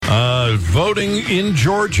Voting in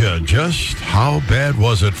Georgia. Just how bad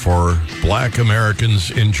was it for black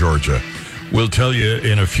Americans in Georgia? We'll tell you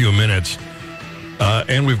in a few minutes.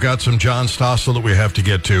 And we've got some John Stossel that we have to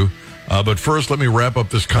get to. But first, let me wrap up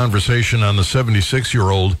this conversation on the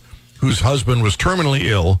 76-year-old whose husband was terminally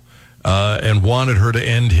ill and wanted her to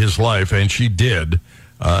end his life, and she did.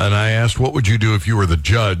 And I asked, what would you do if you were the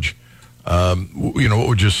judge? What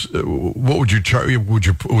would you charge? Would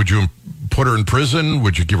you put her in prison?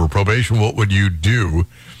 Would you give her probation? What would you do?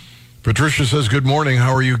 Patricia says, good morning.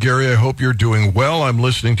 How are you, Gary? I hope you're doing well. I'm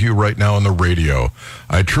listening to you right now on the radio.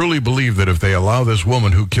 I truly believe that if they allow this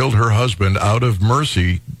woman who killed her husband out of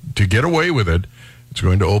mercy to get away with it, it's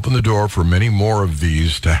going to open the door for many more of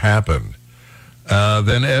these to happen.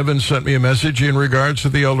 Then Evan sent me a message in regards to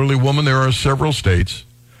the elderly woman. There are several states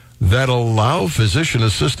that allow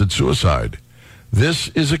physician-assisted suicide. This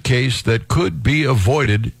is a case that could be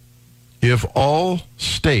avoided if all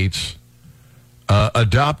states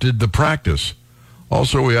adopted the practice.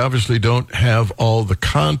 Also, we obviously don't have all the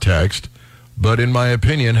context, but in my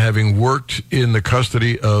opinion, having worked in the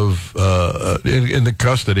custody of in the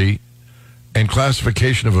custody and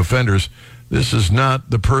classification of offenders, this is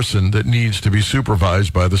not the person that needs to be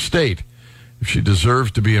supervised by the state. If she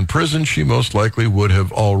deserves to be in prison, she most likely would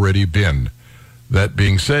have already been. That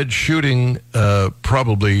being said, shooting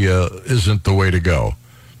probably isn't the way to go.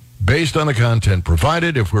 Based on the content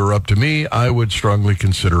provided, if it were up to me, I would strongly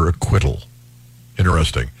consider acquittal.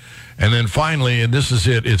 Interesting. And then finally, and this is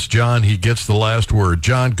it, it's John. He gets the last word.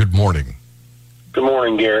 John, good morning. Good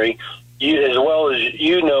morning, Gary. As well as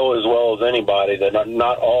anybody, that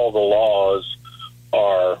not all the laws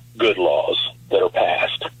are good laws that are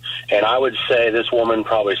passed. And I would say this woman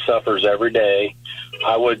probably suffers every day.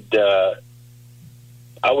 I would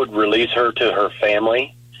release her to her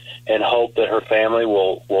family and hope that her family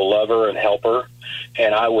will love her and help her.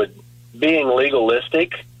 And being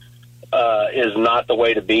legalistic is not the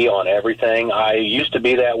way to be on everything. I used to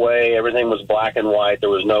be that way. Everything was black and white.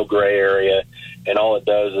 There was no gray area. And all it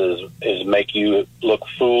does is make you look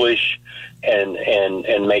foolish and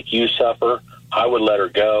make you suffer. I would let her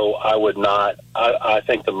go. I would not. I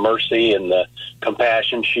think the mercy and the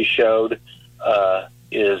compassion she showed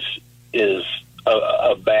is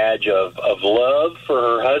a badge of love for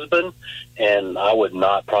her husband, and I would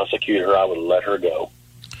not prosecute her. I would let her go.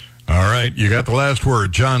 All right. You got the last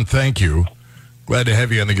word. John, thank you. Glad to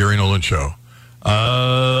have you on the Gary Nolan Show.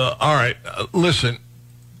 All right. Listen,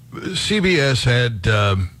 CBS had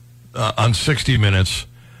on 60 Minutes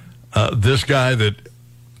this guy that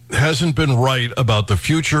hasn't been right about the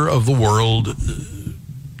future of the world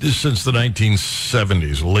since the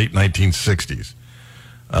 1970s, late 1960s.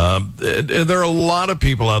 There are a lot of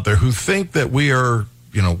people out there who think that we're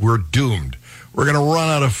doomed. We're going to run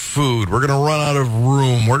out of food. We're going to run out of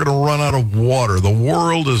room. We're going to run out of water. The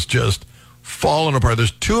world is just falling apart.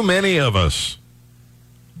 There's too many of us.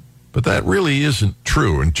 But that really isn't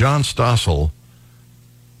true. And John Stossel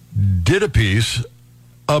did a piece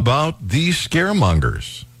about these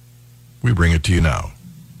scaremongers. We bring it to you now.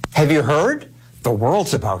 Have you heard? The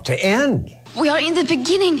world's about to end. We are in the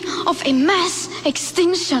beginning of a mass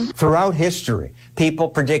extinction. Throughout history, people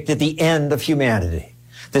predicted the end of humanity.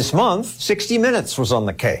 This month, 60 Minutes was on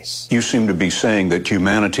the case. You seem to be saying that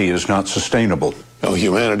humanity is not sustainable. No,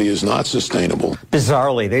 humanity is not sustainable.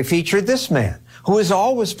 Bizarrely, they featured this man, who has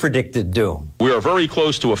always predicted doom. We are very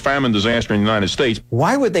close to a famine disaster in the United States.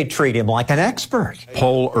 Why would they treat him like an expert?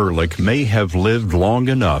 Paul Ehrlich may have lived long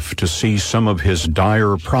enough to see some of his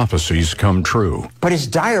dire prophecies come true. But his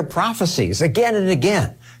dire prophecies, again and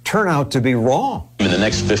again, turn out to be wrong. In the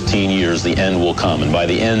next 15 years, the end will come. And by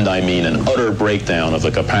the end, I mean an utter breakdown of the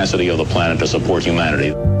capacity of the planet to support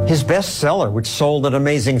humanity. His bestseller, which sold an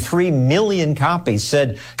amazing 3 million copies,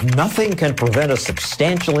 said nothing can prevent a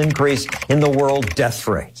substantial increase in the world death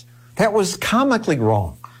rate. That was comically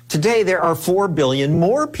wrong. Today, there are 4 billion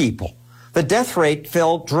more people. The death rate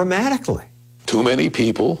fell dramatically. Too many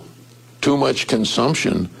people, too much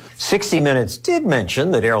consumption. 60 Minutes did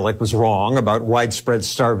mention that Ehrlich was wrong about widespread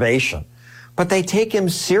starvation, but they take him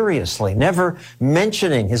seriously, never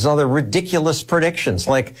mentioning his other ridiculous predictions,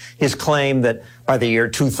 like his claim that by the year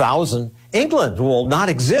 2000, England will not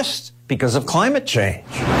exist because of climate change.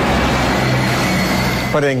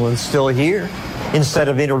 But England's still here. Instead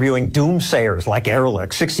of interviewing doomsayers like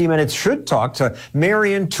Ehrlich, 60 Minutes should talk to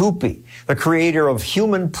Marian Tupy, the creator of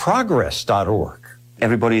humanprogress.org.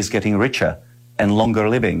 Everybody is getting richer and longer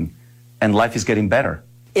living, and life is getting better.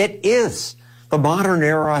 It is. The modern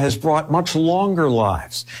era has brought much longer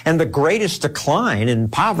lives and the greatest decline in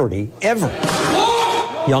poverty ever.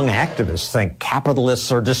 Young activists think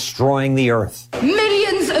capitalists are destroying the earth.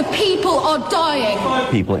 Millions The people are dying.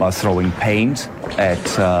 People are throwing paint at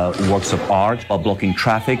works of art or blocking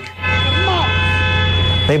traffic.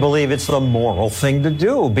 They believe it's the moral thing to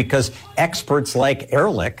do because experts like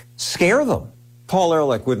Ehrlich scare them. Paul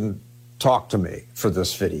Ehrlich wouldn't talk to me for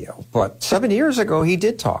this video, but 7 years ago he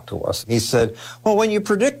did talk to us. He said, well, when you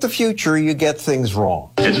predict the future, you get things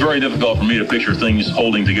wrong. It's very difficult for me to picture things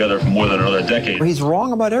holding together for more than another decade. He's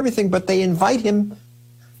wrong about everything, but they invite him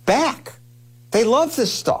back. They love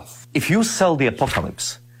this stuff. If you sell the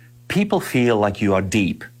apocalypse, people feel like you are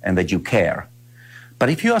deep and that you care. But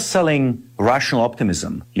if you are selling rational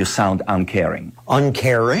optimism, you sound uncaring.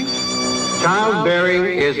 Uncaring?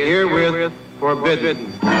 Childbearing is herewith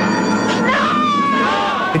forbidden.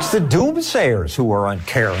 It's the doomsayers who are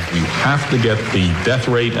uncaring. You have to get the death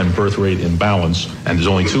rate and birth rate in balance, and there's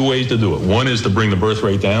only two ways to do it. One is to bring the birth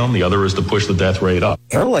rate down, the other is to push the death rate up.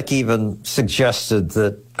 Ehrlich even suggested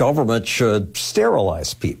that government should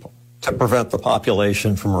sterilize people to prevent the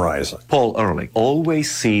population from rising. Paul Ehrlich always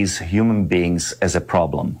sees human beings as a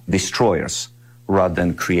problem, destroyers, rather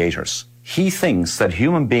than creators. He thinks that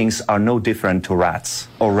human beings are no different to rats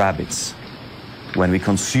or rabbits. When we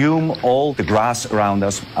consume all the grass around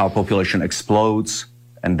us, our population explodes,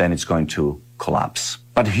 and then it's going to collapse.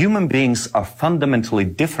 But human beings are fundamentally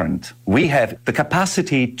different. We have the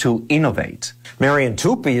capacity to innovate. Marian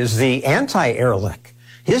Tupy is the anti-Ehrlich.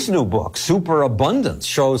 His new book, Superabundance,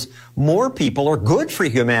 shows more people are good for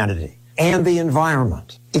humanity and the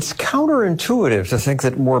environment. It's counterintuitive to think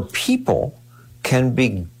that more people can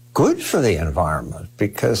be good for the environment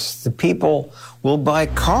because the people will buy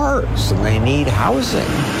cars and they need housing.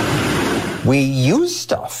 We use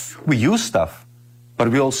stuff. We use stuff, but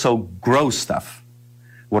we also grow stuff.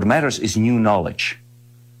 What matters is new knowledge.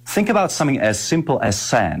 Think about something as simple as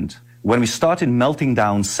sand. When we started melting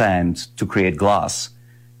down sand to create glass,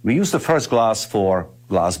 we used the first glass for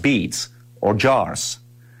glass beads or jars.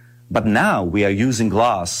 But now we are using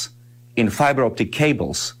glass in fiber optic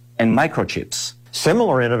cables and microchips.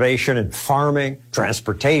 Similar innovation in farming,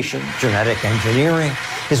 transportation, genetic engineering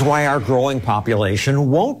is why our growing population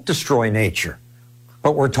won't destroy nature.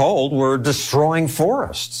 But we're told we're destroying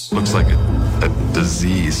forests. Looks like a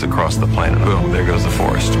disease across the planet. Boom, there goes the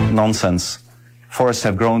forest. Nonsense. Forests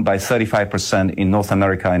have grown by 35% in North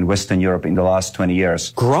America and Western Europe in the last 20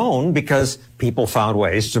 years. Grown because people found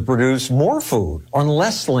ways to produce more food on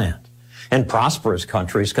less land. And prosperous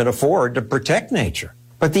countries can afford to protect nature.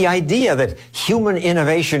 But the idea that human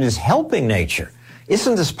innovation is helping nature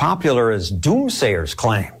isn't as popular as doomsayers'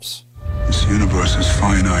 claims. This universe is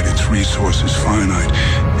finite, its resources finite.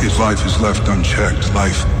 If life is left unchecked,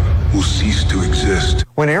 life will cease to exist.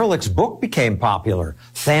 When Ehrlich's book became popular,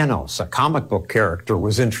 Thanos, a comic book character,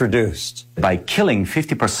 was introduced. By killing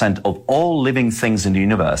 50% of all living things in the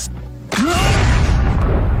universe,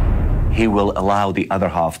 he will allow the other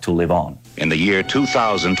half to live on. In the year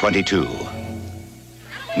 2022,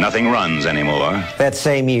 nothing runs anymore. That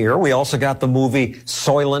same year, we also got the movie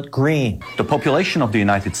Soylent Green. The population of the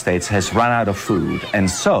United States has run out of food, and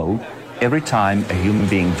so every time a human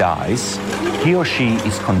being dies, he or she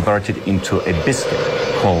is converted into a biscuit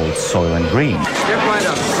called Soylent Green. Step right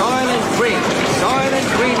up. Soylent Green.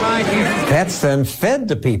 Soylent Green right here. That's then fed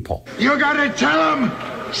to people. You gotta tell them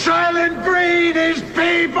Soylent Green is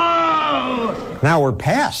people! Now we're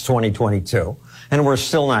past 2022, and we're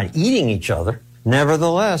still not eating each other.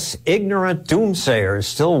 Nevertheless, ignorant doomsayers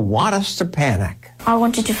still want us to panic. I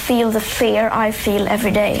want you to feel the fear I feel every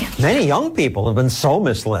day. Many young people have been so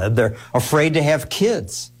misled, they're afraid to have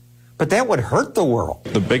kids. But that would hurt the world.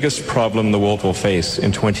 The biggest problem the world will face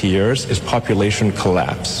in 20 years is population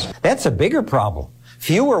collapse. That's a bigger problem.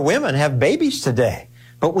 Fewer women have babies today.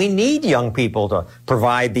 But we need young people to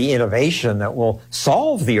provide the innovation that will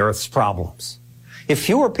solve the Earth's problems. If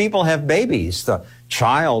fewer people have babies, the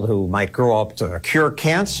child who might grow up to cure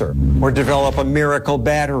cancer or develop a miracle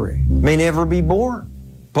battery may never be born.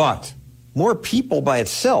 But more people by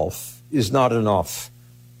itself is not enough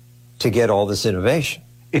to get all this innovation.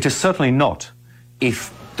 It is certainly not.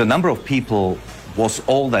 If the number of people was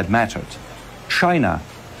all that mattered, China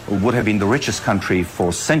would have been the richest country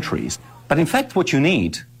for centuries. But in fact, what you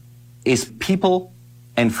need is people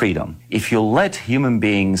and freedom. If you let human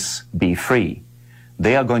beings be free,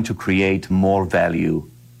 they are going to create more value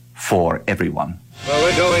for everyone. Well,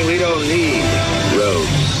 we're going, we don't need roads.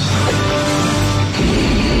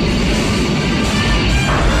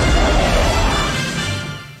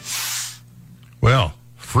 Well,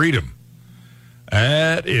 freedom.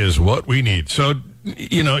 That is what we need. So,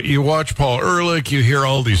 you know, you watch Paul Ehrlich, you hear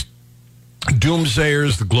all these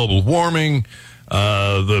doomsayers, the global warming,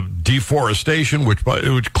 the deforestation, which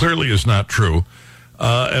clearly is not true.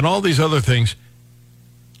 and all these other things,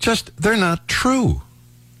 just, they're not true.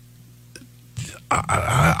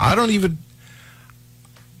 I don't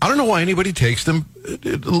know why anybody takes them,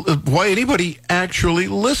 why anybody actually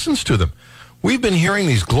listens to them. We've been hearing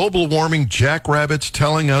these global warming jackrabbits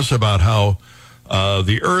telling us about how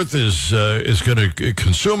the earth is going to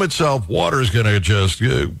consume itself. Water is going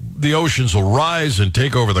to the oceans will rise and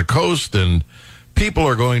take over the coast, and people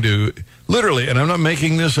are going to literally, and I'm not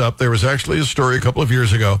making this up, there was actually a story a couple of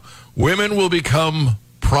years ago, women will become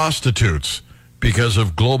prostitutes because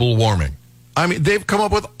of global warming. I mean, they've come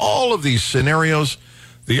up with all of these scenarios.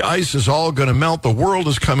 The ice is all going to melt. The world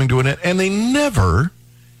is coming to an end, and they never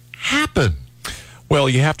happen. Well,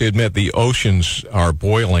 you have to admit the oceans are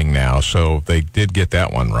boiling now, so they did get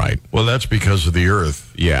that one right. Well, that's because of the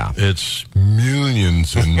Earth. Yeah. It's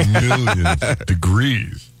millions and millions of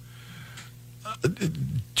degrees.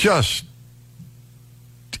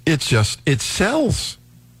 It sells.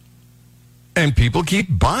 And people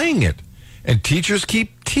keep buying it. And teachers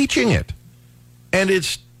keep teaching it. And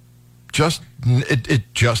it just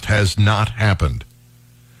has not happened.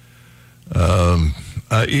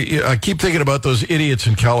 I keep thinking about those idiots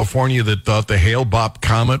in California that thought the Hale-Bopp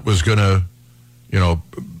comet was going to,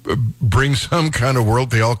 bring some kind of world.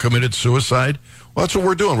 They all committed suicide. Well, that's what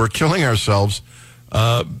we're doing. We're killing ourselves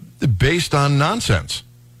based on nonsense.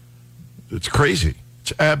 It's crazy.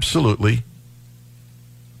 It's absolutely,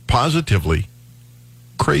 positively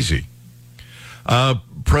crazy.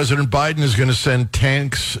 President Biden is going to send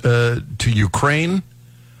tanks to Ukraine.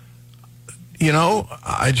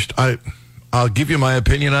 I'll give you my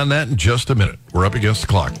opinion on that in just a minute. We're up against the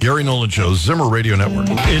clock. Gary Nolan Show, Zimmer Radio Network.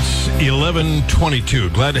 It's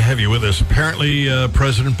 11:22. Glad to have you with us. Apparently,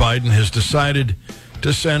 President Biden has decided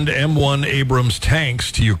to send M1 Abrams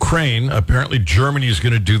tanks to Ukraine. Apparently, Germany is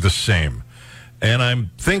going to do the same. And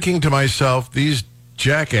I'm thinking to myself, these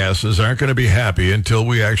jackasses aren't going to be happy until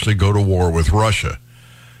we actually go to war with Russia.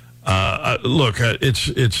 Look,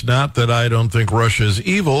 it's not that I don't think Russia is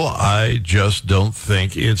evil. I just don't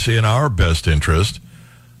think it's in our best interest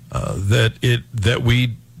that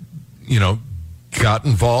we, got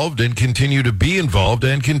involved and continue to be involved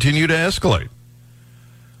and continue to escalate.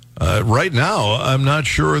 Right now, I'm not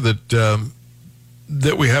sure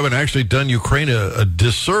that we haven't actually done Ukraine a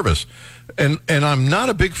disservice. And I'm not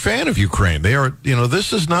a big fan of Ukraine. They are,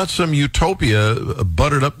 this is not some utopia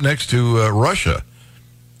buttered up next to Russia.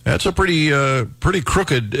 That's a pretty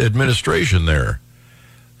crooked administration there.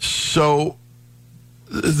 So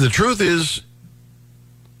the truth is,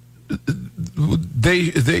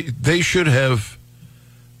 they should have.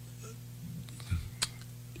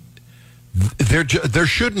 There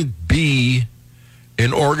shouldn't be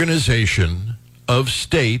an organization of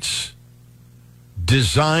states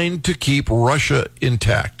designed to keep Russia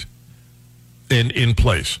intact and in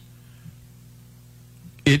place.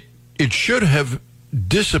 It should have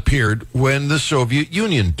disappeared when the Soviet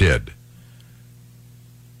Union did.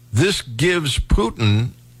 This gives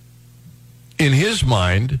Putin, in his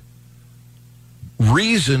mind,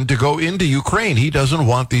 reason to go into Ukraine. He doesn't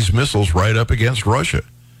want these missiles right up against Russia.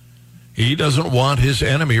 He doesn't want his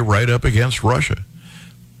enemy right up against Russia.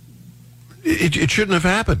 It shouldn't have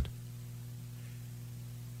happened.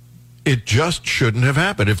 It just shouldn't have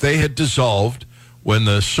happened. If they had dissolved when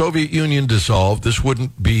the Soviet Union dissolved, this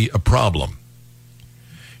wouldn't be a problem.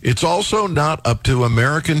 It's also not up to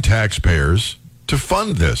American taxpayers to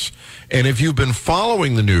fund this. And if you've been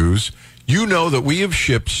following the news, you know that we have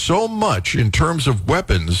shipped so much in terms of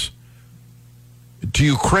weapons to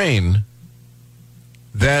Ukraine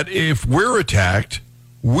that if we're attacked,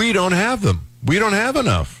 we don't have them. We don't have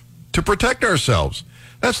enough to protect ourselves.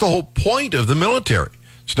 That's the whole point of the military.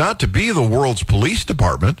 It's not to be the world's police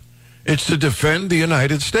department. It's to defend the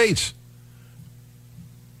United States.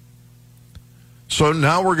 So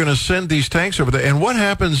now we're going to send these tanks over there. And what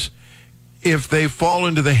happens if they fall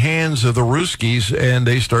into the hands of the Ruskies and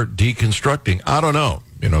they start deconstructing? I don't know.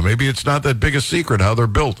 Maybe it's not that big a secret how they're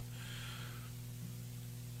built.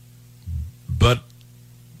 But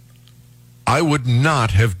I would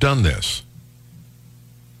not have done this.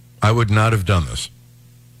 I would not have done this.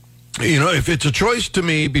 If it's a choice to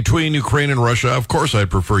me between Ukraine and Russia, of course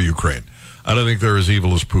I'd prefer Ukraine. I don't think they're as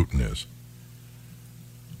evil as Putin is.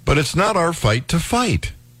 But it's not our fight to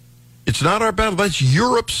fight. It's not our battle. That's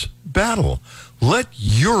Europe's battle. Let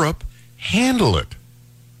Europe handle it.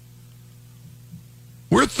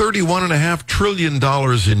 We're $31.5 trillion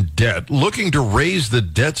in debt, looking to raise the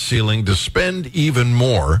debt ceiling to spend even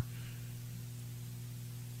more.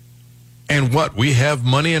 And what, we have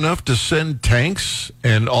money enough to send tanks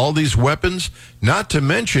and all these weapons, not to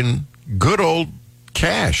mention good old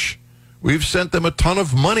cash. We've sent them a ton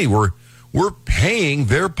of money. We're paying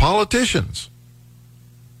their politicians.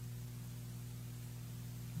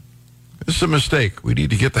 This is a mistake. We need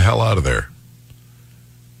to get the hell out of there.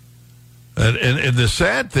 And the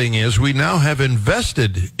sad thing is we now have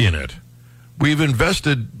invested in it. We've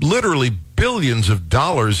invested literally billions of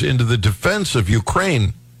dollars into the defense of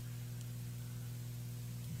Ukraine.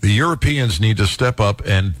 The Europeans need to step up,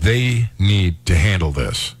 and they need to handle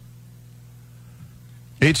this.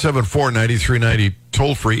 874-9390,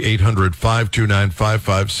 toll-free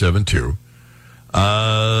 800-529-5572.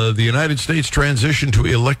 The United States transition to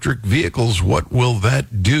electric vehicles, what will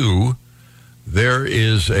that do? There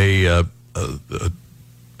is a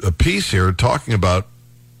piece here talking about,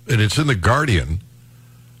 and it's in The Guardian,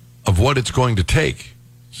 of what it's going to take.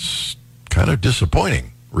 It's kind of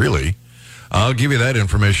disappointing, really. I'll give you that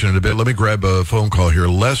information in a bit. Let me grab a phone call here.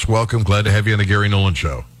 Les, welcome. Glad to have you on the Gary Nolan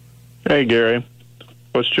Show. Hey, Gary.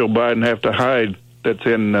 What's Joe Biden have to hide that's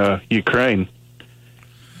in Ukraine?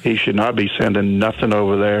 He should not be sending nothing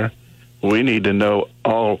over there. We need to know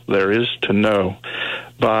all there is to know.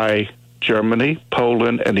 By Germany,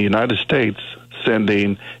 Poland, and the United States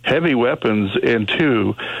sending heavy weapons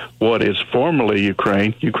into what is formerly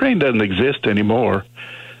Ukraine. Ukraine doesn't exist anymore.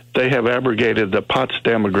 They have abrogated the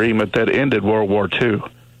Potsdam Agreement that ended World War II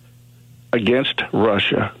against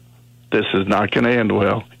Russia. This is not going to end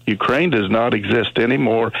well. Ukraine does not exist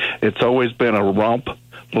anymore. It's always been a rump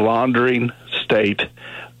laundering state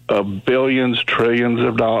of billions, trillions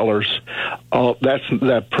of dollars.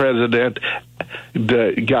 That president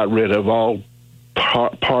got rid of all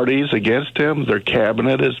parties against him. Their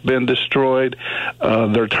cabinet has been destroyed.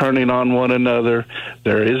 They're turning on one another.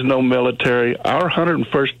 There is no military. Our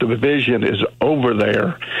 101st Division is over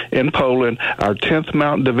there in Poland. Our 10th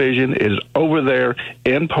Mountain Division is over there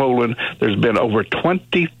in Poland. There's been over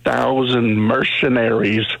 20,000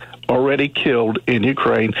 mercenaries already killed in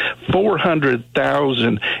Ukraine.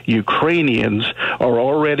 400,000 Ukrainians are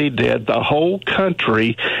already dead. The whole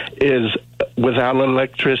country is without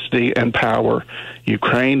electricity and power.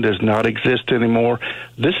 Ukraine does not exist anymore.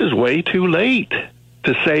 This is way too late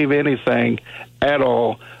to save anything at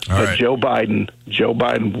all. But right. Joe Biden,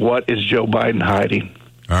 what is Joe Biden hiding?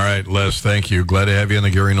 All right, Les, thank you. Glad to have you on the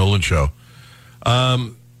Gary Nolan Show.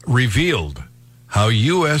 Revealed how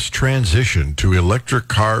U.S. transition to electric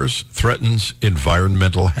cars threatens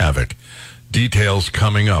environmental havoc. Details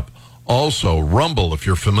coming up. Also, Rumble, if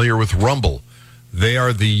you're familiar with Rumble, they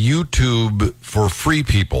are the YouTube for free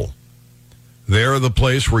people. They're the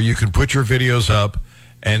place where you can put your videos up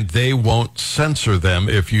and they won't censor them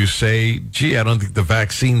if you say, gee, I don't think the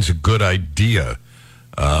vaccine's a good idea,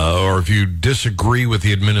 or if you disagree with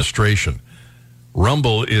the administration.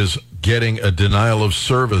 Rumble is getting a denial of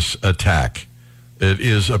service attack. It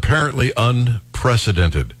is apparently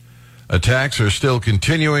unprecedented. Attacks are still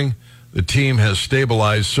continuing. The team has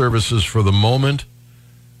stabilized services for the moment.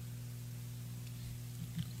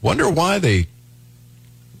 Wonder why they,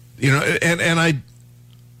 and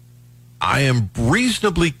I am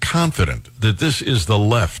reasonably confident that this is the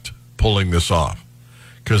left pulling this off,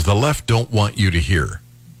 because the left don't want you to hear.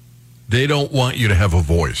 They don't want you to have a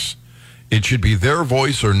voice. It should be their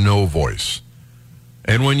voice or no voice.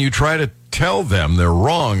 And when you try to tell them they're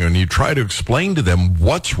wrong and you try to explain to them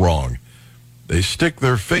what's wrong, they stick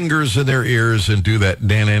their fingers in their ears and do that,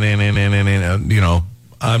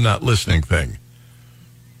 I'm not listening thing.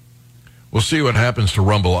 We'll see what happens to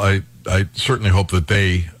Rumble. I certainly hope that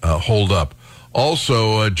they hold up.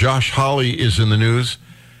 Also, Josh Hawley is in the news.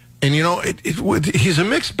 And, he's a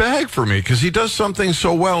mixed bag for me because he does something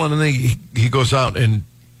so well and then he goes out and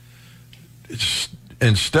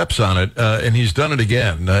steps on it, and he's done it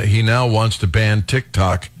again. He now wants to ban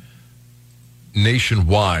TikTok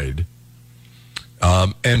nationwide.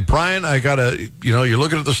 And Brian, I gotta, you're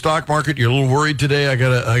looking at the stock market. You're a little worried today.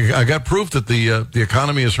 I got proof that the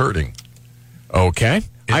economy is hurting. Okay,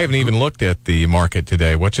 I haven't even looked at the market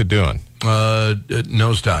today. What's it doing?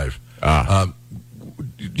 Nosedive.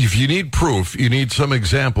 If you need proof, you need some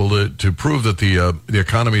example to prove that the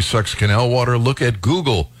economy sucks canal water. Look at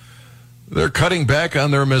Google. They're cutting back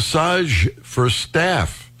on their massage for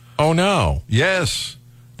staff. Oh, no. Yes.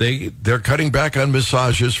 They're cutting back on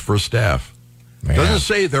massages for staff. Man. Doesn't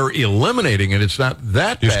say they're eliminating it. It's not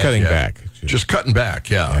that Just bad cutting yet. back. Just cutting back,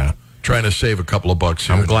 yeah. Trying to save a couple of bucks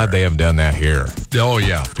here. I'm glad they have done that here. Oh,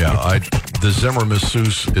 yeah. The Zimmer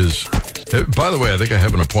masseuse is... By the way, I think I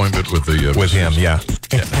have an appointment with the... with him, yeah.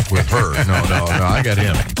 With her. No, I got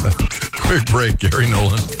him. Quick break, Gary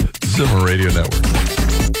Nolan, Zimmer Radio Network.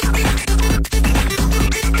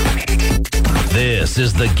 This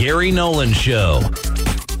is the Gary Nolan Show.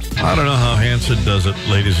 I don't know how Hanson does it,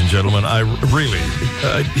 ladies and gentlemen.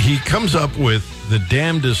 He comes up with the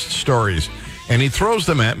damnedest stories, and he throws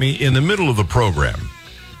them at me in the middle of the program.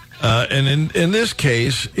 And in this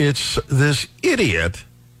case, it's this idiot.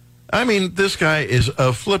 I mean, this guy is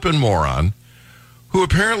a flippin' moron who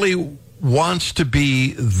apparently wants to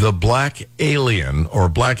be the Black Alien or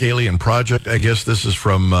Black Alien Project. I guess this is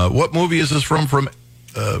from, what movie is this from? From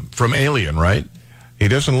Alien, right? He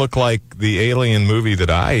doesn't look like the Alien movie that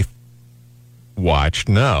I watched,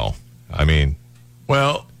 no. I mean...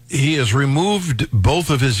 Well, he has removed both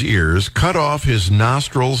of his ears, cut off his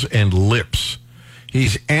nostrils and lips.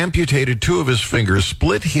 He's amputated 2 of his fingers,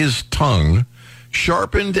 split his tongue,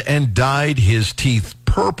 sharpened and dyed his teeth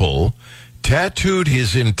purple, tattooed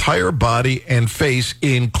his entire body and face,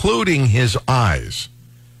 including his eyes,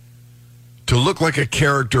 to look like a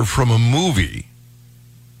character from a movie.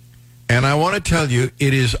 And I want to tell you,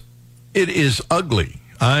 it is ugly.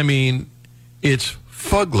 I mean, it's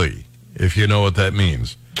fugly, if you know what that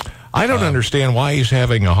means. I don't understand why he's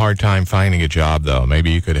having a hard time finding a job, though.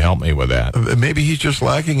 Maybe you could help me with that. Maybe he's just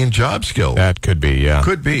lacking in job skill. That could be, yeah.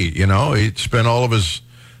 Could be. You know, he spent all of his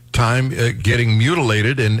time getting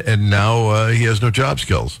mutilated, and now he has no job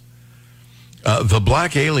skills. The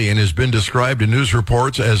Black Alien has been described in news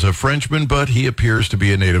reports as a Frenchman, but he appears to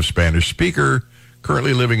be a native Spanish speaker,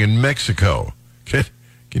 currently living in Mexico.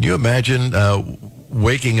 Can you imagine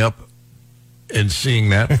waking up and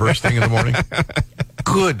seeing that first thing in the morning?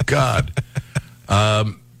 Good God.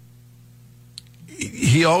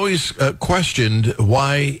 He always questioned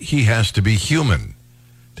why he has to be human.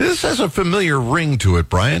 This has a familiar ring to it,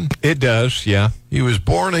 Brian. It does, yeah. He was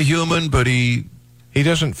born a human, but he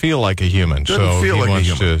doesn't feel like a human, so he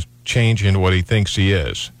wants to change into what he thinks he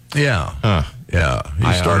is. Yeah. Huh. Yeah.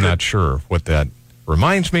 I'm not sure what that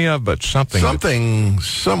reminds me of, but something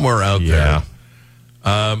somewhere out there.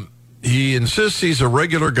 He insists he's a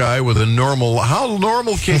regular guy with a normal... How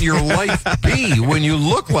normal can your life be when you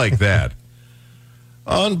look like that?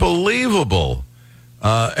 Unbelievable.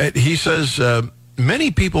 He says many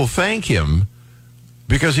people thank him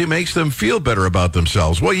because he makes them feel better about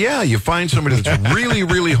themselves. Well, yeah, you find somebody that's really,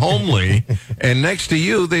 really homely, and next to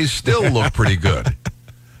you, they still look pretty good.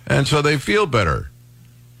 And so they feel better.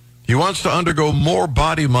 He wants to undergo more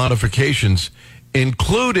body modifications,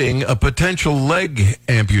 including a potential leg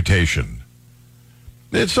amputation.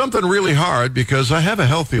 It's something really hard because I have a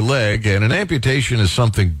healthy leg, and an amputation is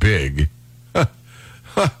something big. Where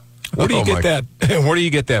do you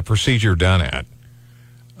get that procedure done at?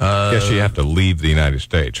 I guess you have to leave the United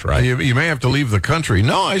States, right? You may have to leave the country.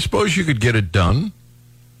 No, I suppose you could get it done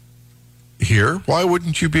here. Why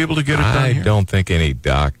wouldn't you be able to get it done here? I don't think any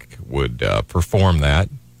doc would perform that.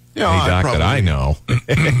 Yeah, any doc that I know.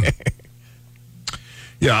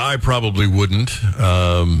 Yeah, I probably wouldn't.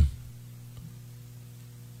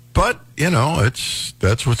 But, if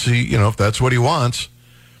that's what he wants.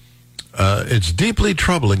 It's deeply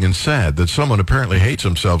troubling and sad that someone apparently hates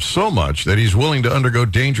himself so much that he's willing to undergo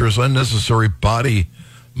dangerous, unnecessary body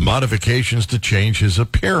modifications to change his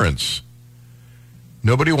appearance.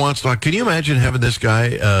 Nobody wants to... Can you imagine having this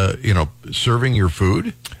guy, serving your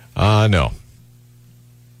food? No.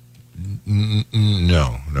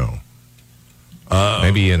 No.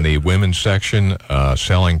 Maybe in the women's section,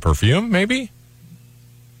 selling perfume, maybe?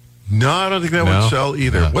 No, I don't think that would sell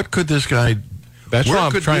either. What could this guy... That's what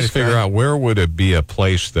I'm trying to figure out. Where would it be a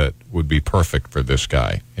place that would be perfect for this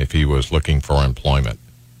guy if he was looking for employment?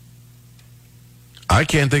 I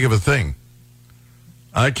can't think of a thing.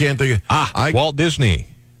 I can't think of... Walt Disney.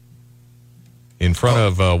 In front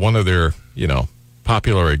of one of their,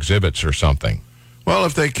 popular exhibits or something. Well,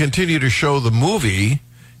 if they continue to show the movie,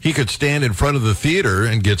 he could stand in front of the theater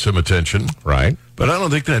and get some attention. Right. But I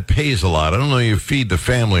don't think that pays a lot. I don't know you feed the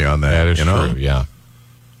family on that. That is true, yeah.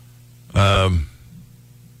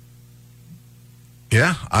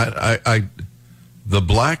 The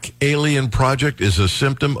Black Alien Project is a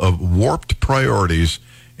symptom of warped priorities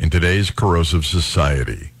in today's corrosive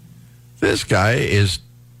society. This guy is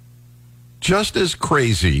just as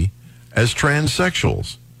crazy as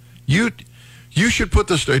transsexuals. You should put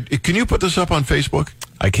this... Can you put this up on Facebook?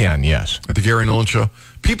 I can, yes. At the Gary Nolan Show.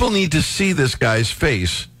 People need to see this guy's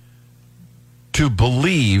face to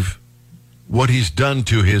believe what he's done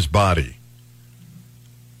to his body.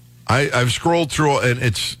 I've scrolled through, and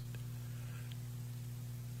it's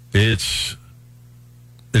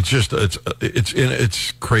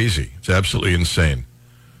crazy. It's absolutely insane.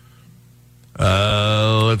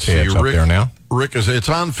 Let's see. It's Rick, up there now. Rick it's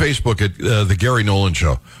on Facebook at the Gary Nolan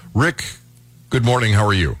Show. Rick, good morning. How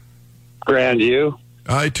are you? Grand, you?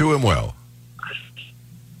 I too am well.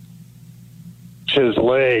 his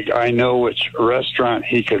leg, I know which restaurant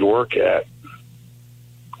he could work at.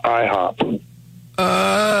 IHOP.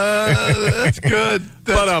 That's good.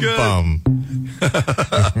 That's good.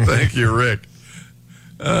 Thank you, Rick.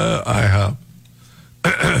 IHOP.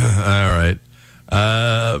 All right.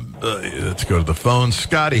 Let's go to the phone.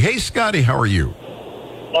 Scotty. Hey, Scotty, how are you?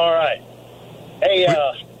 All right. Hey,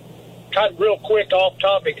 kind of real quick off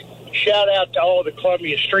topic. Shout out to all the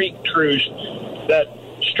Columbia street crews. The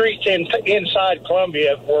streets inside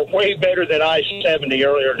Columbia were way better than I-70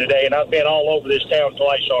 earlier today, and I've been all over this town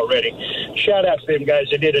twice already. Shout out to them guys.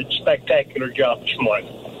 They did a spectacular job this morning.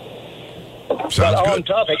 Sounds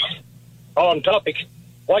good. On topic,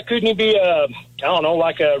 why couldn't he be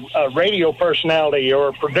like a radio personality or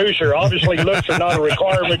a producer? Obviously, looks are not a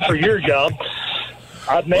requirement for your job.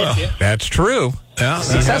 I'd make it. That's true. Yeah,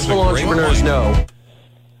 successful entrepreneurs know.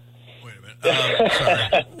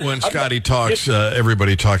 Sorry. When Scotty talks,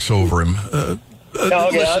 everybody talks over him.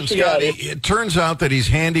 Listen, Scotty, it turns out that he's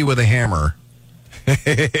handy with a hammer.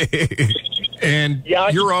 And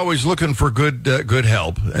you're always looking for good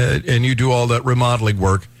help, and you do all that remodeling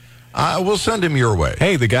work. We'll send him your way.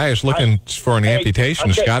 Hey, the guy is looking for an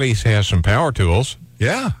amputation. Scotty has some power tools.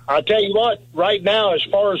 Yeah. I'll tell you what, right now, as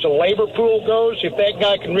far as the labor pool goes, if that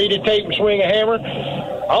guy can read a tape and swing a hammer,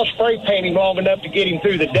 I'll spray paint him long enough to get him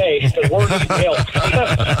through the day, because we're needing help.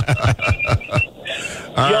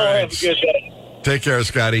 All right. Have a good day. Take care,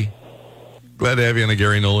 Scotty. Glad to have you on the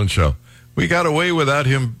Gary Nolan Show. We got away without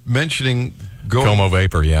him mentioning Como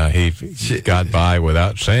Vapor, yeah. He got by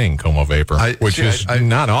without saying Como Vapor, which is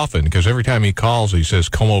not often, because every time he calls, he says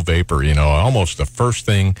Como Vapor, almost the first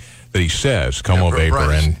thing that he says, Como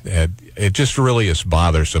Vapor, and it just really is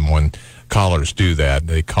bothersome when callers do that.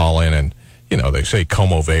 They call in and, they say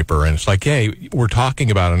Como Vapor, and it's like, hey, we're talking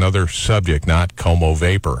about another subject, not Como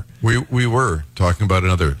Vapor. We were talking about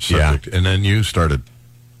another subject, and then you started.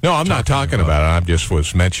 No, I'm not talking about it. I just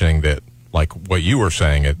was mentioning that, like what you were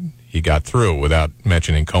saying, he got through without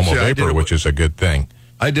mentioning Como Vapor, which is a good thing.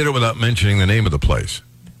 I did it without mentioning the name of the place.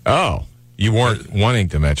 Oh, you weren't wanting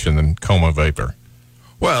to mention the Como Vapor.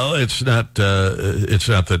 Well, it's not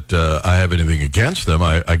that I have anything against them.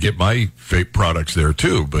 I get my vape products there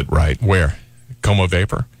too, but right where Como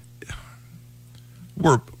Vapor.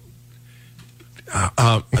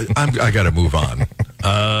 I got to move on.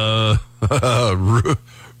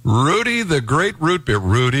 Rudy the Great Root Beer,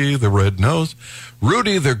 Rudy the Red Nose,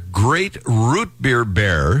 Rudy the Great Root Beer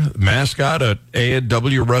Bear, mascot at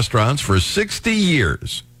A&W restaurants for 60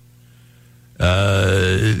 years.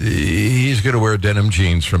 He's going to wear denim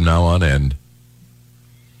jeans from now on end.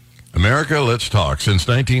 America, let's talk. Since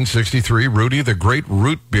 1963, Rudy the Great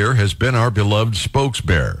Root Beer has been our beloved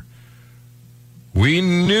spokesbear. We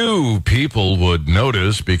knew people would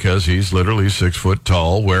notice because he's literally 6 foot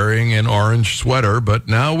tall, wearing an orange sweater, but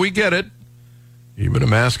now we get it. Even a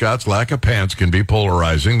mascot's lack of pants can be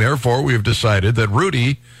polarizing. Therefore, we've decided that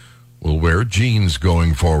Rudy will wear jeans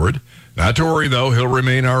going forward. Not to worry, though, he'll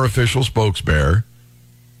remain our official spokesbear.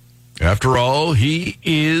 After all, he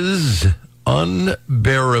is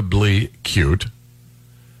unbearably cute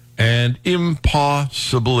and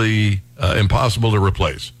impossible to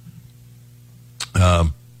replace.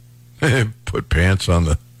 Put pants on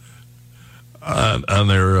their.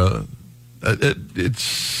 It's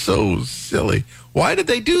so silly. Why did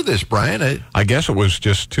they do this, Brian? I guess it was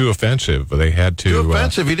just too offensive. They had to. Too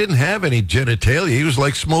offensive. He didn't have any genitalia. He was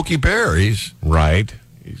like Smokey Bear. Right.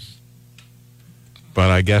 But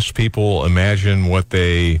I guess people imagine what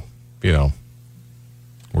they, were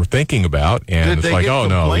thinking about, and it's like, oh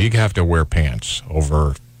no, you have to wear pants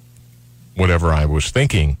over whatever I was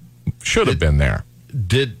thinking should have been there.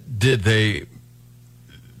 Did they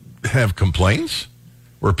have complaints?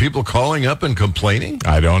 Were people calling up and complaining?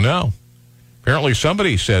 I don't know. Apparently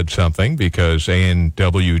somebody said something because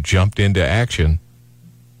A&W jumped into action.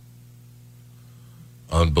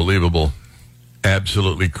 Unbelievable.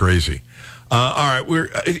 Absolutely crazy. All right,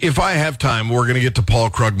 if I have time, we're going to get to Paul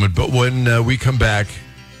Krugman. But when we come back,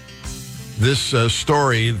 this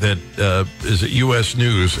story that is at U.S.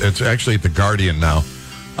 News, it's actually at The Guardian now.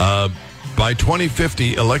 By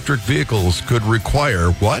 2050, electric vehicles could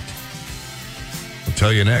require what? I'll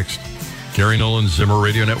tell you next. Gary Nolan's Zimmer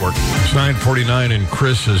Radio Network. It's 9:49, and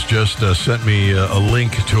Chris has just sent me a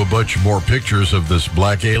link to a bunch more pictures of this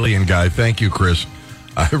black alien guy. Thank you, Chris.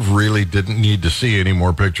 I really didn't need to see any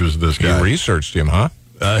more pictures of this guy. You researched him, huh?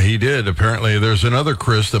 He did. Apparently, there's another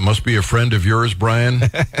Chris that must be a friend of yours, Brian.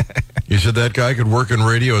 He said that guy could work in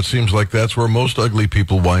radio. It seems like that's where most ugly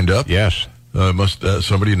people wind up. Yes.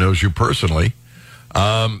 Somebody knows you personally.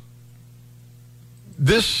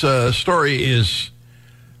 This story is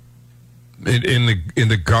in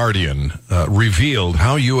the Guardian revealed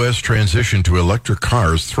how U.S. transition to electric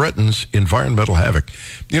cars threatens environmental havoc.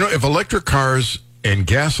 You know, if electric cars and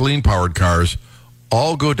gasoline-powered cars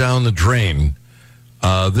all go down the drain,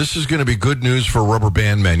 this is going to be good news for rubber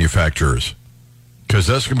band manufacturers, because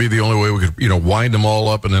that's going to be the only way we could, wind them all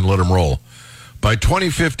up and then let them roll. By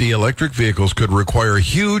 2050, electric vehicles could require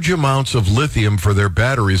huge amounts of lithium for their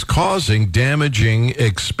batteries, causing damaging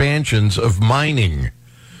expansions of mining.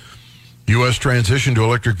 U.S. transition to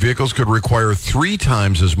electric vehicles could require 3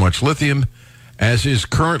 times as much lithium as is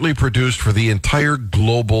currently produced for the entire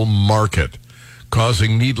global market,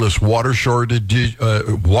 causing needless water shortages,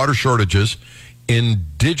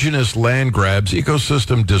 indigenous land grabs,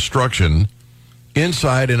 ecosystem destruction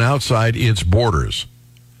inside and outside its borders.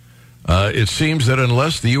 It seems that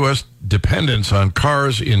unless the U.S. dependence on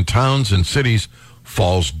cars in towns and cities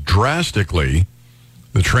falls drastically,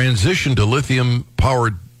 the transition to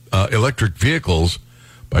lithium-powered electric vehicles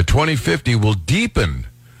by 2050 will deepen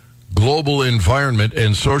global environment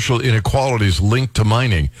and social inequalities linked to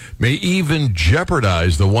mining, may even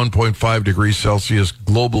jeopardize the 1.5 degrees Celsius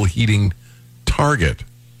global heating target.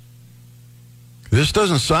 This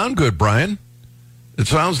doesn't sound good, Brian. It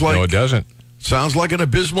sounds like... No, it doesn't. Sounds like an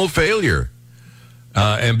abysmal failure.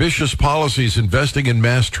 Ambitious policies investing in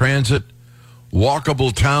mass transit,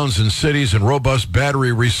 walkable towns and cities, and robust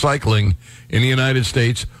battery recycling in the United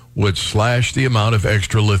States would slash the amount of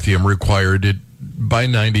extra lithium required by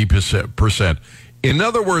 90%. In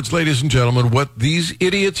other words, ladies and gentlemen, what these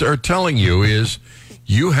idiots are telling you is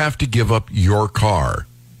you have to give up your car.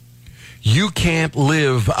 You can't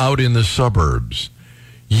live out in the suburbs.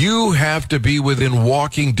 You have to be within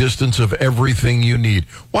walking distance of everything you need.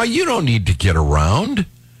 Why, you don't need to get around.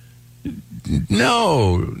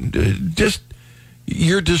 No, just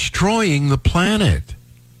you're destroying the planet.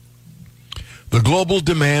 The global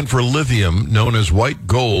demand for lithium, known as white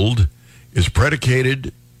gold, is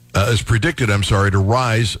predicted to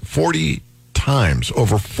rise 40 times,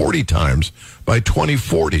 over 40 times by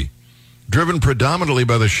 2040, driven predominantly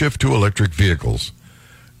by the shift to electric vehicles.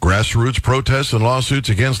 Grassroots protests and lawsuits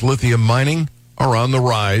against lithium mining are on the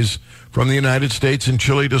rise from the United States and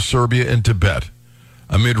Chile to Serbia and Tibet.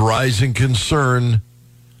 Amid rising concern,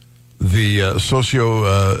 the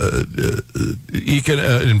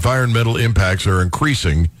environmental impacts are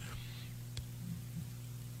increasing.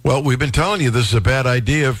 Well, we've been telling you this is a bad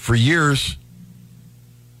idea for years,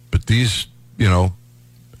 but these,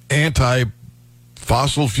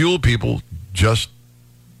 anti-fossil fuel people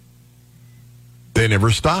they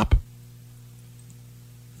never stop.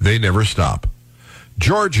 They never stop.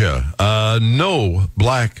 Georgia, no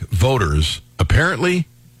black voters apparently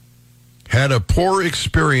had a poor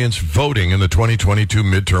experience voting in the 2022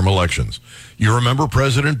 midterm elections. You remember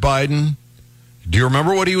President Biden? Do you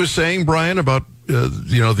remember what he was saying, Brian, about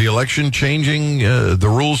the election changing, the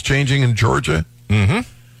rules changing in Georgia?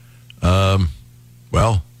 Mm-hmm.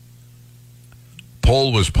 Well,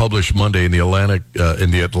 poll was published Monday in the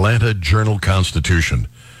Atlanta Journal-Constitution,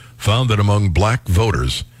 found that among black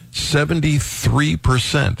voters,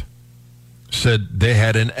 73% said they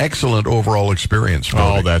had an excellent overall experience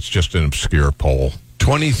voting. Oh, that's just an obscure poll.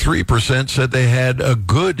 23% said they had a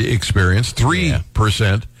good experience.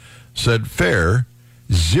 3% said fair.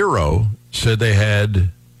 0 said they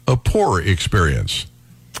had a poor experience.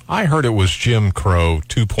 I heard it was Jim Crow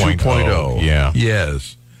 2.0. Yeah.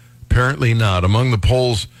 Yes. Apparently not. Among the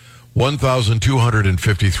poll's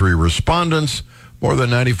 1,253 respondents, more than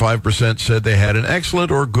 95% said they had an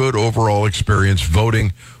excellent or good overall experience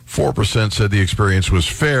voting. 4% said the experience was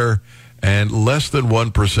fair, and less than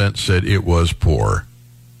 1% said it was poor.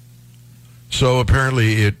 So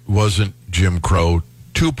apparently it wasn't Jim Crow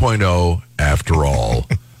 2.0 after all.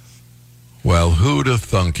 Well, who'd have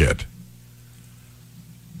thunk it?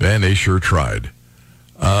 Man, they sure tried.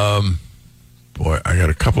 Boy, I got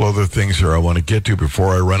a couple other things here I want to get to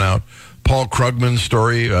before I run out. Paul Krugman's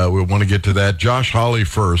story, we want to get to that. Josh Hawley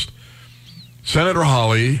first. Senator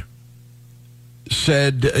Hawley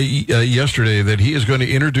said yesterday that he is going to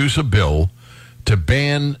introduce a bill to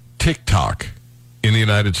ban TikTok in the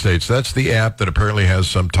United States. That's the app that apparently has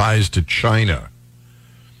some ties to China.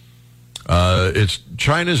 It's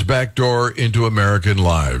China's backdoor into American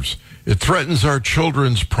lives. It threatens our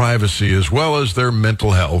children's privacy as well as their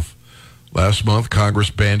mental health. Last month, Congress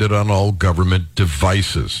banned it on all government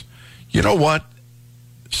devices. You know what,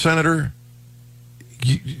 Senator?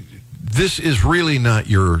 This is really not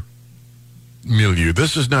your milieu.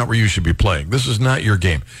 This is not where you should be playing. This is not your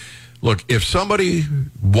game. Look, if somebody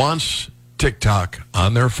wants TikTok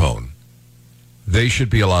on their phone, they should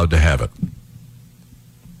be allowed to have it.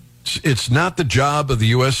 It's not the job of the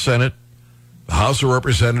U.S. Senate the House of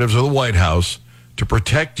Representatives or the White House to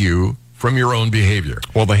protect you from your own behavior.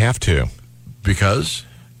 Well, they have to. Because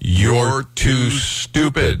you're too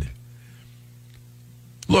stupid.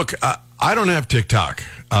 Look, I don't have TikTok.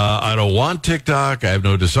 I don't want TikTok. I have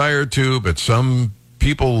no desire to, but some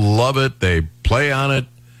people love it. They play on it.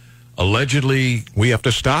 Allegedly. We have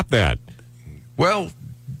to stop that. Well,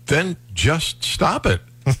 then just stop it.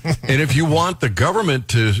 And if you want the government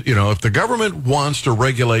to, if the government wants to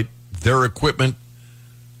regulate their equipment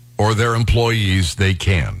or their employees, they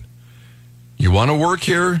can. You want to work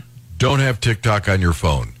here? Don't have TikTok on your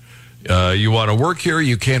phone. You want to work here?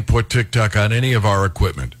 You can't put TikTok on any of our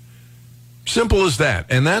equipment. Simple as that.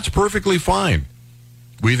 And that's perfectly fine.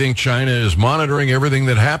 We think China is monitoring everything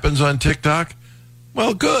that happens on TikTok.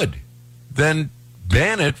 Well, good. Then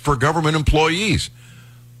ban it for government employees.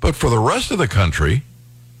 But for the rest of the country,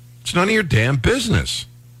 it's none of your damn business.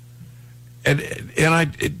 And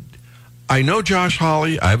I know Josh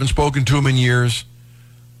Hawley. I haven't spoken to him in years.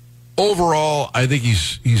 Overall, I think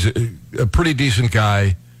he's a pretty decent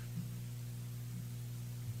guy.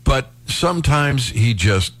 But sometimes he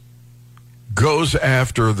just goes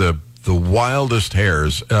after the wildest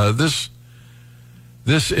hares. This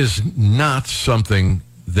is not something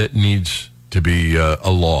that needs to be a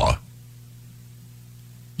law.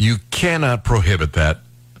 You cannot prohibit that.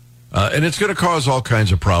 And it's going to cause all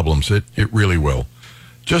kinds of problems. It really will.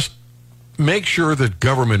 Just make sure that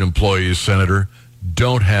government employees, Senator,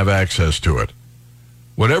 don't have access to it.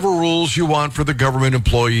 Whatever rules you want for the government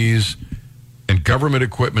employees and government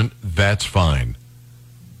equipment, that's fine.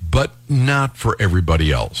 But not for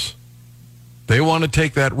everybody else. They want to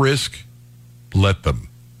take that risk, let them.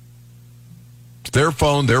 It's their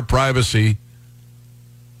phone, their privacy.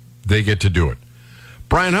 They get to do it.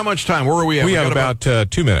 Brian, how much time? Where are we at? We have about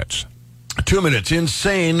 2 minutes. 2 minutes.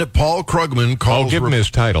 Insane Paul Krugman calls... I'll give him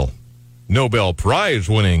his title. Nobel Prize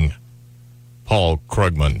winning Paul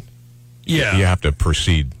Krugman. Yeah. You have to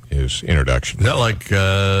precede his introduction. Is that like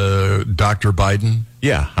Dr. Biden?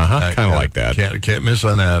 Yeah, kind of like that. Can't miss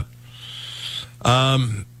on that.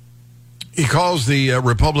 He calls the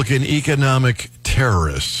Republican economic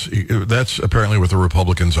terrorists. That's apparently what the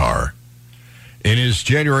Republicans are. In his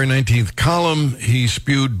January 19th column, he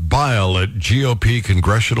spewed bile at GOP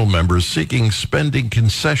congressional members seeking spending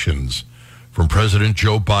concessions from President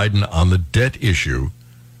Joe Biden on the debt issue.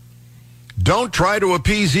 Don't try to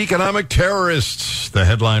appease economic terrorists, the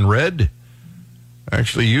headline read.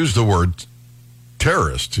 Actually used the word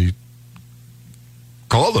terrorists. He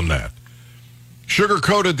called them that.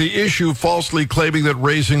 Sugarcoated the issue, falsely claiming that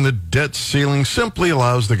raising the debt ceiling simply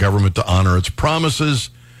allows the government to honor its promises,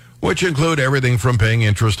 which include everything from paying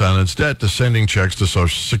interest on its debt to sending checks to Social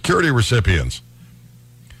Security recipients.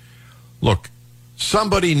 Look,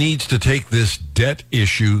 somebody needs to take this debt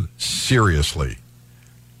issue seriously.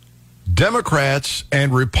 Democrats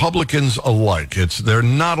and Republicans alike, they're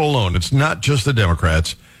not alone. It's not just the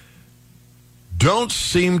Democrats. Don't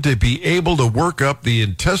seem to be able to work up the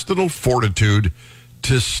intestinal fortitude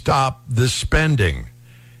to stop the spending.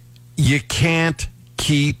 You can't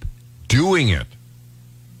keep doing it.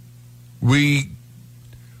 You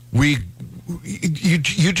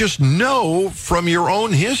just know from your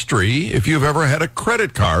own history, if you've ever had a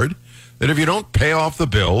credit card, that if you don't pay off the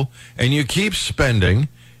bill and you keep spending,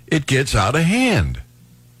 it gets out of hand.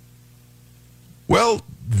 Well,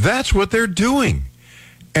 that's what they're doing.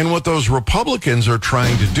 And what those Republicans are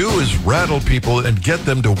trying to do is rattle people and get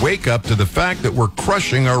them to wake up to the fact that we're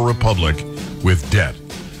crushing our republic with debt.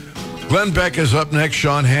 Glenn Beck is up next.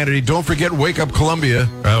 Sean Hannity. Don't forget Wake Up Columbia.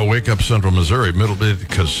 Wake Up Central Missouri.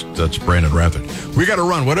 Because that's Brandon Rathard. We got to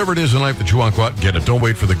run. Whatever it is in life that you want, go out and get it. Don't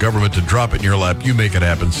wait for the government to drop it in your lap. You make it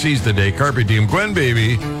happen. Seize the day. Carpe diem. Gwen,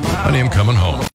 baby. Honey, I'm coming home.